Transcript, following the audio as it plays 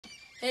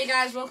Hey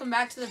guys, welcome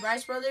back to the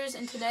Bryce Brothers,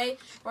 and today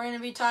we're going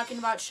to be talking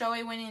about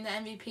Shohei winning the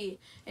MVP.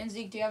 And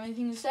Zeke, do you have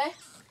anything to say?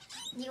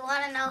 You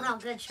want to know how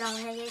good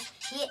Shohei is?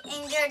 He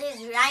injured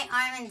his right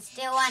arm and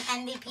still won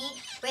MVP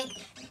with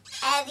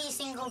every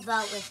single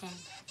vote with him.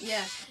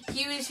 Yeah,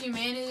 he was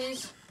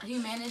humanities.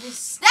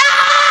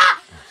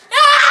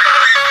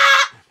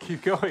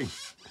 Keep going.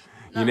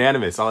 No.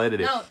 Unanimous. I'll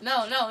edit it.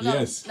 No.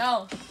 Yes.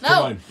 No.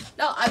 Come on.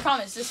 No, I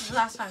promise. This is the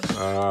last time.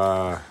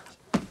 All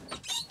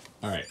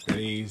right.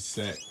 Ready,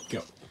 set,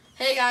 go.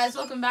 Hey guys,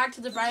 welcome back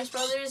to the Bryce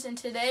Brothers, and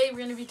today we're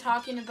going to be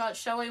talking about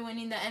Shohei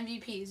winning the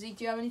MVP. Zeke,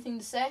 do you have anything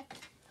to say?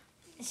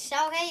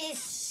 Shohei is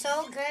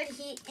so good.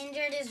 He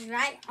injured his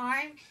right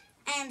arm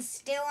and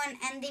still won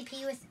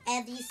MVP with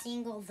every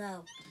single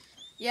vote.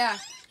 Yeah,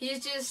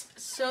 he's just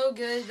so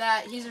good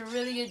that he's a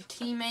really good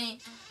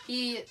teammate.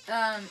 He,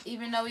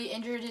 even though he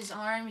injured his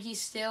arm, he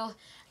still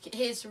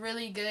hits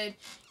really good.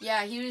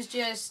 Yeah, he was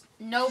just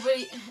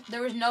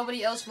there was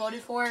nobody else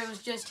voted for. It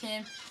was just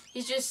him.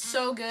 He's just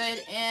so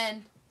good.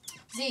 And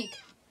Zeke,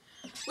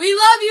 we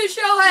love you,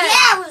 Shohei.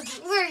 Yeah,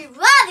 we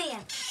love him.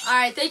 All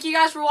right, thank you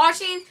guys for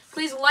watching.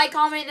 Please like,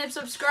 comment, and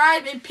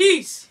subscribe, and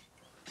peace.